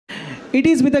It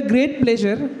is with a great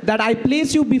pleasure that I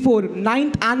place you before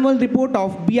 9th annual report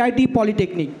of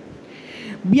BIT-Polytechnic.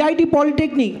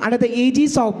 BIT-Polytechnic under the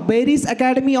aegis of Bearys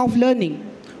Academy of Learning.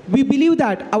 We believe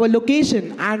that our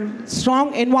location and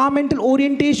strong environmental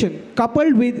orientation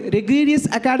coupled with rigorous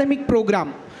academic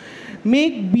program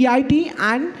make BIT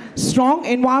and strong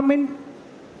environment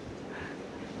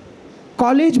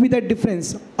college with a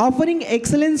difference, offering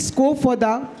excellent scope for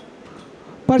the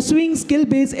pursuing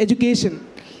skill-based education.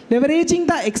 Leveraging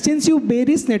the extensive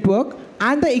Bearys network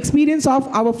and the experience of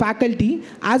our faculty,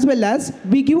 as well as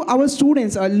we give our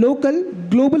students a local,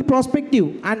 global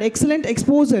perspective and excellent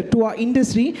exposure to our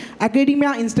industry,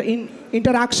 academia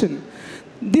interaction.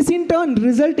 This in turn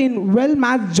result in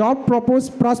well-matched job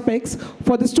prospects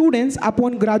for the students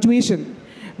upon graduation.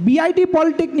 BIT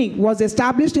Polytechnic was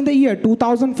established in the year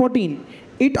 2014.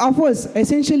 It offers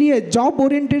essentially a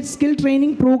job-oriented skill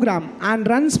training program and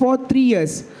runs for 3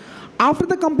 years. After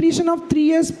the completion of 3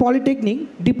 years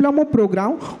Polytechnic diploma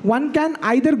program, one can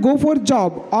either go for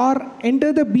job or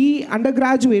enter the BE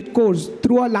undergraduate course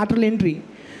through a lateral entry.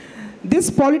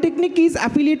 This Polytechnic is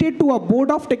affiliated to a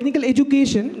Board of Technical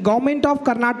Education, Government of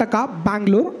Karnataka,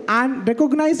 Bangalore, and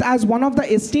recognized as one of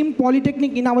the esteemed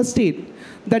polytechnic in our state.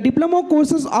 The diploma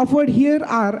courses offered here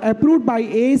are approved by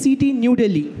AICT New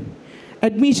Delhi.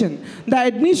 Admission. The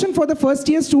admission for the first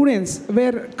year students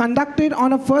were conducted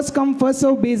on a first come first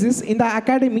serve basis in the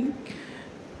academic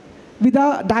with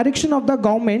the direction of the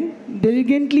government,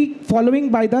 diligently following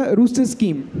by the rooster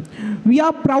scheme. We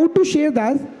are proud to share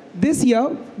that this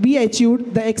year we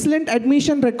achieved the excellent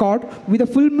admission record with a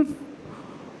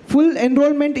full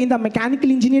enrollment in the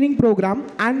mechanical engineering program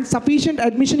and sufficient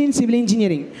admission in civil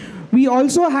engineering. We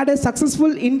also had a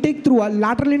successful intake through a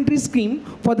lateral entry scheme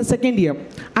for the second year.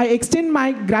 I extend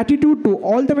my gratitude to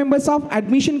all the members of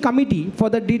admission committee for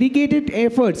the dedicated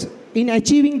efforts in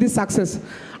achieving this success.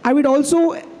 I would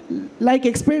also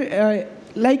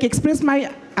express my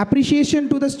appreciation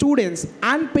to the students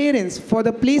and parents for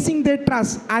the placing their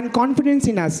trust and confidence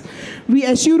in us. We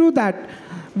assure you that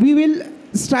we will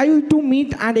strive to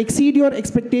meet and exceed your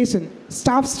expectation.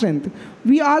 Staff strength.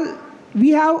 We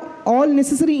have all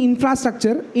necessary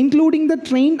infrastructure, including the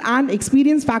trained and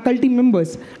experienced faculty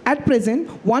members. At present,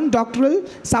 1 doctoral,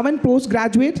 7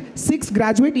 postgraduate, 6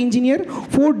 graduate engineer,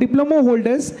 4 diploma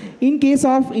holders. In case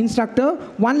of instructor,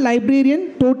 1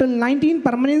 librarian, total 19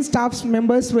 permanent staff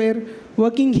members were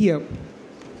working here.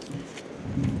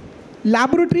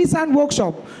 Laboratories and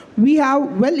workshop. We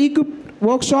have well-equipped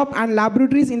workshop and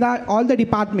laboratories in all the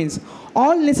departments.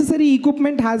 All necessary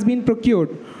equipment has been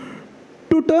procured.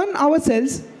 To turn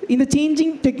ourselves in the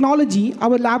changing technology,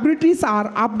 our laboratories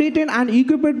are updated and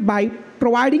equipped by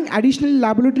providing additional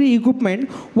laboratory equipment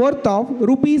worth of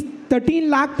rupees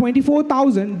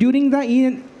 13,24,000 during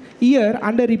the year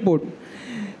under report.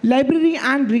 Library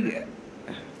and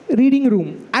reading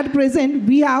room. At present,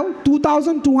 we have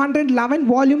 2,211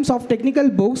 volumes of technical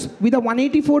books with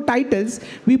 184 titles.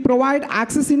 We provide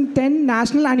access in 10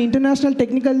 national and international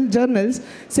technical journals,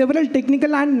 several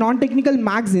technical and non-technical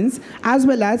magazines, as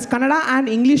well as Kannada and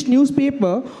English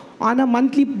newspaper on a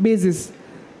monthly basis.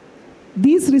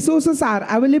 These resources are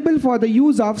available for the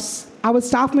use of our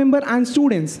staff member and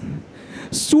students.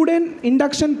 Student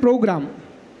Induction Program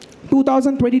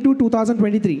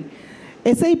 2022-2023.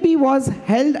 SIP was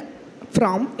held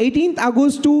from 18th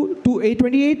August to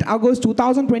 28th August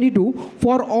 2022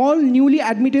 for all newly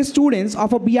admitted students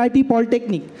of a BIT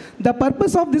Polytechnic. The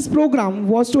purpose of this program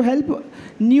was to help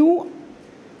new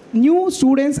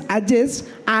students adjust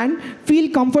and feel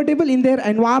comfortable in their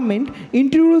environment,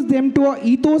 introduce them to an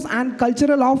ethos and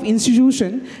culture of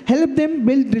institution, help them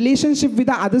build relationship with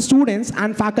the other students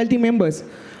and faculty members,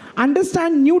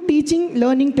 understand new teaching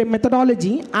learning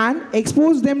methodology, and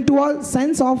expose them to a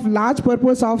sense of large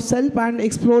purpose of self and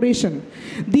exploration.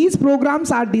 These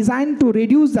programs are designed to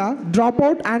reduce the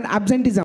dropout and absenteeism.